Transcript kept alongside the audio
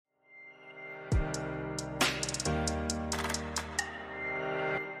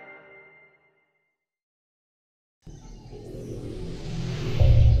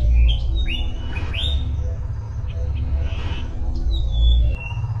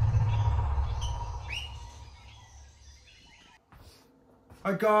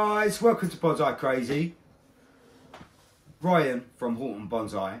Hi guys, welcome to Bonsai Crazy. Ryan from Horton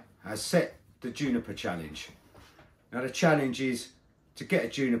Bonsai has set the Juniper challenge. Now the challenge is to get a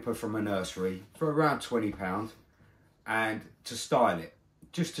juniper from a nursery for around £20 and to style it,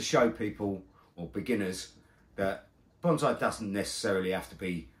 just to show people or beginners that bonsai doesn't necessarily have to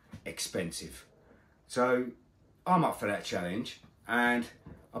be expensive. So I'm up for that challenge, and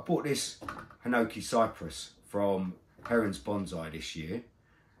I bought this Hinoki cypress from Herons Bonsai this year,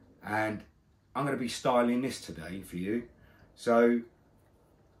 and I'm going to be styling this today for you. So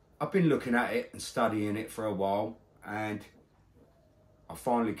I've been looking at it and studying it for a while, and I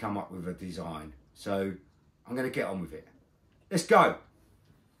finally come up with a design. So I'm going to get on with it. Let's go.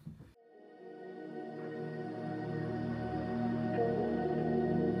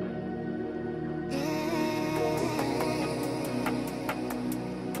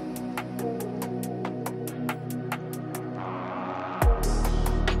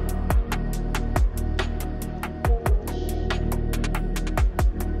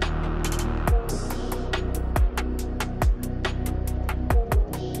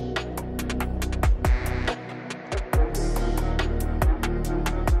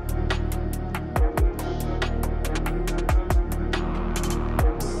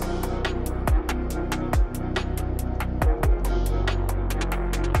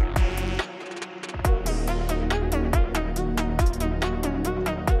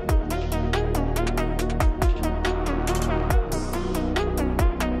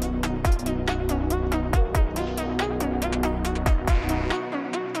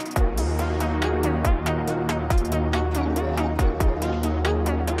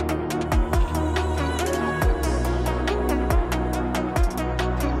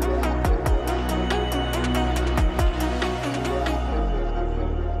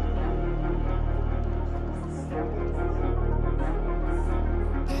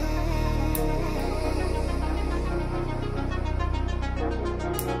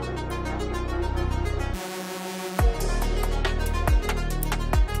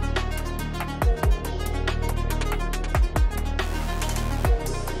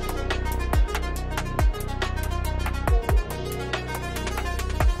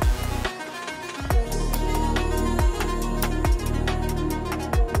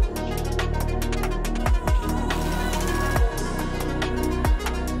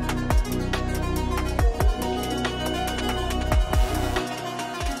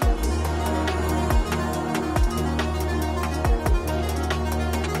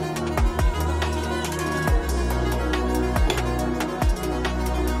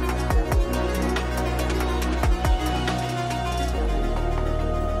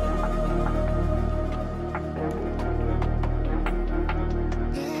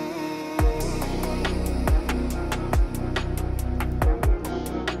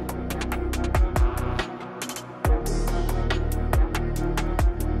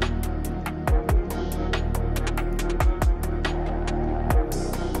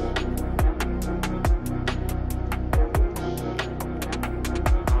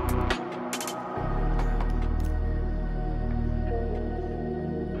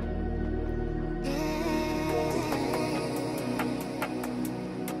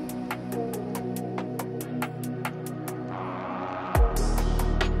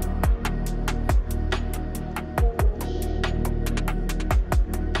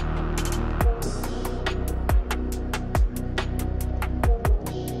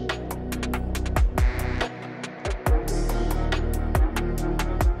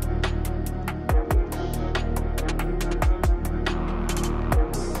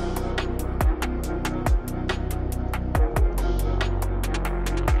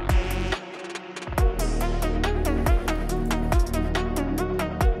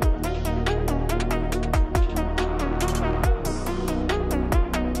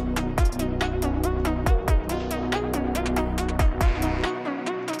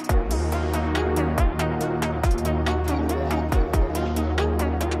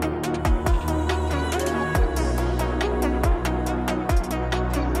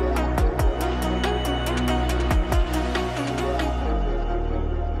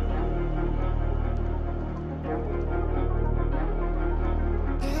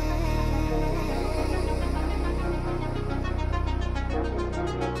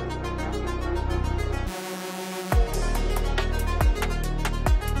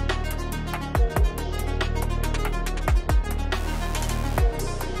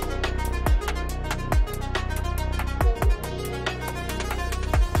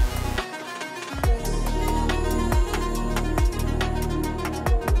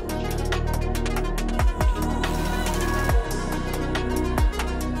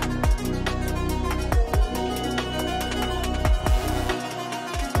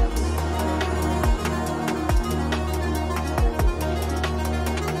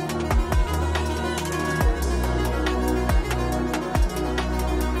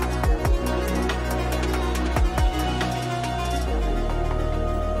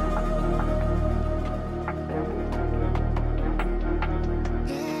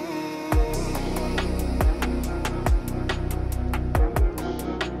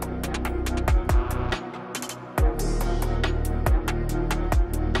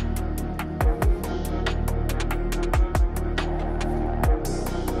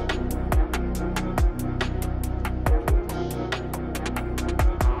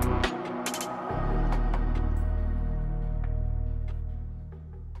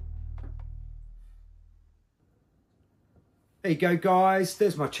 there you go, guys.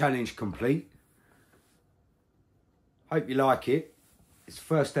 There's my challenge complete. Hope you like it. It's the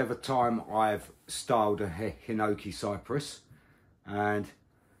first ever time I've styled a hinoki cypress, and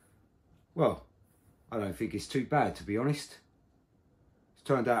well, I don't think it's too bad, to be honest. It's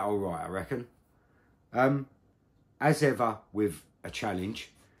turned out all right, I reckon. As ever with a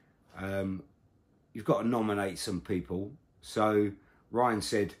challenge, you've got to nominate some people. So Ryan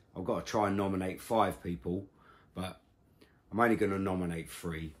said I've got to try and nominate 5 people, but I'm only going to nominate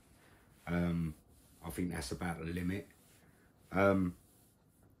 3. I think that's about the limit.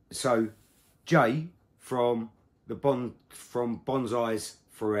 So Jay from Bonsai's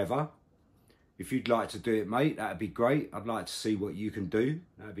Forever, if you'd like to do it, mate, that'd be great. I'd like to see what you can do.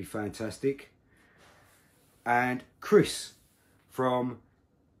 That'd be fantastic. And Chris from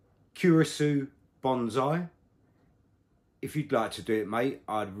Kurisu Bonsai, if you'd like to do it, mate,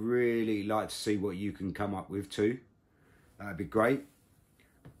 I'd really like to see what you can come up with too. That'd be great.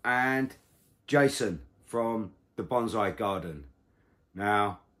 And Jason from the Bonsai Garden.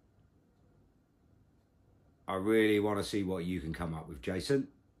 Now, I really want to see what you can come up with, Jason.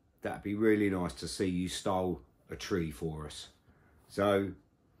 That'd be really nice to see you style a tree for us. So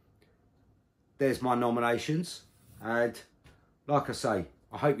there's my nominations, and like I say,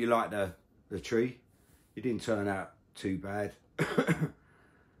 I hope you like the tree. It didn't turn out too bad.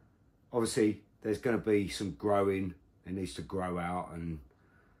 Obviously there's going to be some growing. It needs to grow out, and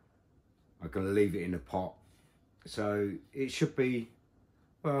I'm going to leave it in the pot, so it should be,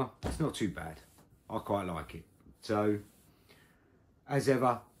 well, it's not too bad. I quite like it. So as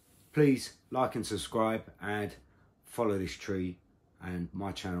ever, please like and subscribe and follow this tree and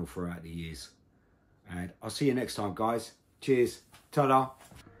my channel throughout the years. And I'll see you next time, guys. Cheers. Ta-da.